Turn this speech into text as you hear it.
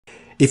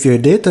If your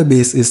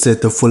database is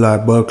set to full or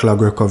bulk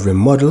log recovery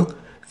model,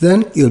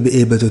 then you'll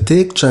be able to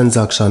take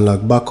transaction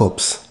log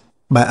backups.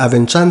 By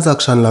having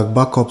transaction log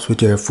backups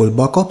with your full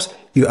backups,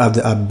 you have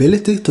the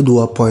ability to do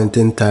a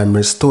point-in-time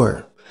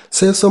restore.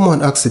 So if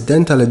someone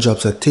accidentally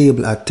drops a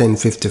table at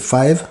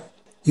 10:55,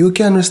 you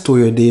can restore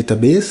your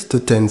database to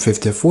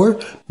 10:54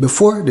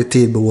 before the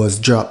table was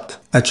dropped.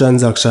 A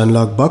transaction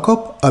log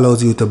backup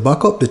allows you to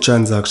backup the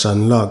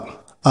transaction log.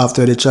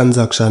 After the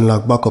transaction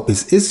log backup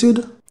is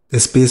issued, the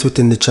space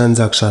within the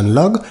transaction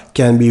log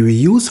can be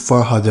reused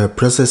for other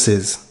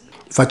processes.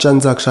 If a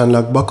transaction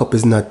log backup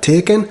is not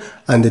taken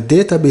and the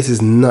database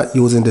is not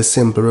using the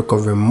simple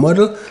recovery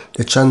model,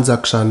 the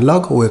transaction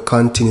log will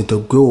continue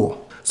to grow.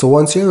 So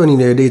once you're running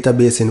your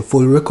database in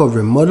full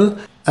recovery model,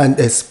 and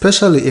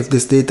especially if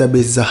this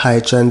database is a high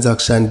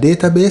transaction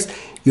database,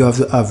 you have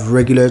to have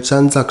regular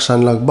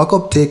transaction log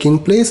backup taking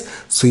place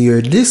so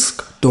your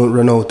disk don't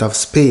run out of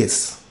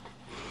space.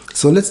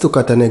 So let's look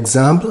at an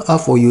example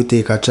of how you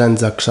take a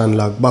transaction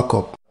log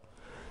backup.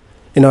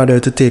 In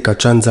order to take a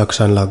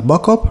transaction log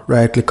backup,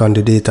 right click on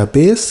the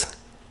database,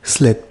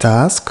 select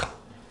task,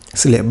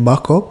 select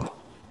backup,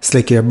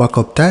 select your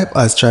backup type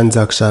as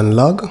transaction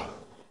log,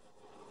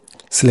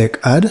 select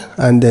add,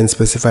 and then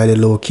specify the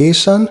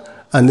location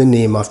and the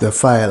name of the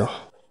file.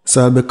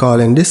 So I'll be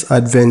calling this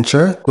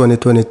adventure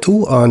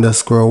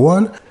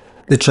 2022_1.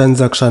 The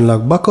transaction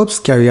log backups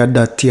carry a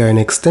 .trn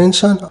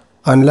extension,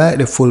 unlike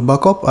the full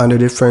backup and the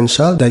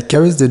differential that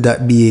carries the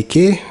 .bak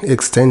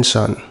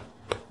extension.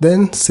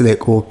 Then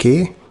select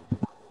OK.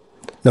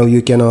 Now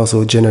you can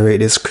also generate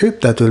the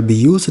script that will be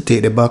used to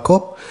take the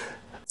backup.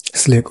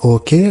 Select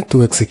OK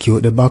to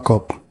execute the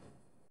backup.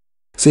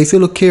 So if you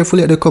look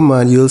carefully at the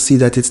command, you'll see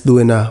that it's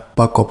doing a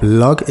backup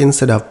log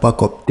instead of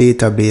backup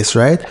database,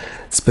 right?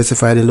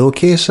 Specify the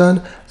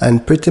location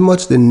and pretty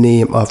much the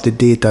name of the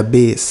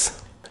database.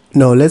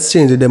 Now let's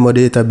change the demo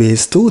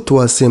database to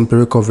a simple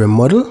recovery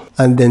model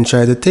and then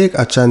try to take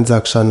a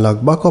transaction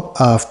log backup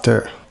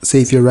after. So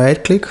if you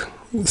right click,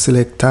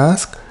 select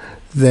task,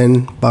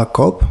 then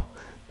backup,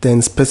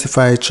 then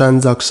specify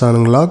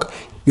transaction log,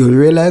 you'll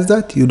realize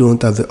that you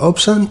don't have the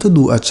option to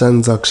do a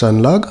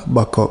transaction log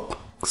backup.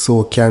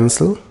 So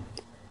cancel.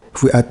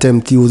 If we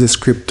attempt to use the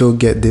script to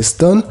get this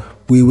done,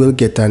 we will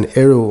get an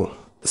error.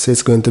 So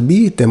it's going to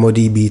be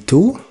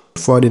demodb2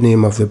 for the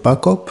name of the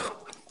backup,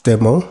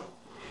 demo,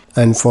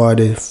 and for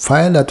the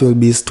file that will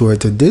be stored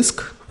to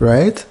disk,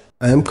 right?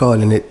 I am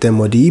calling it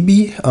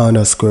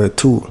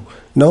demodb_2.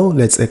 Now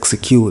let's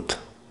execute.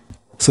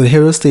 So the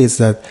error states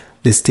that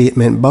the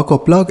statement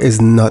backup log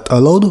is not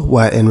allowed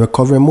while in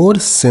recovery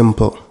mode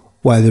simple,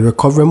 while the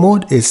recovery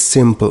mode is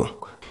simple.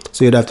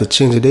 So you'd have to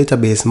change the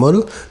database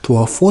model to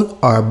a full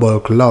or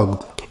bulk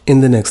log.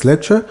 In the next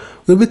lecture,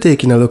 we'll be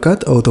taking a look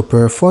at how to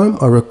perform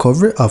a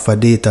recovery of a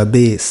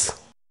database.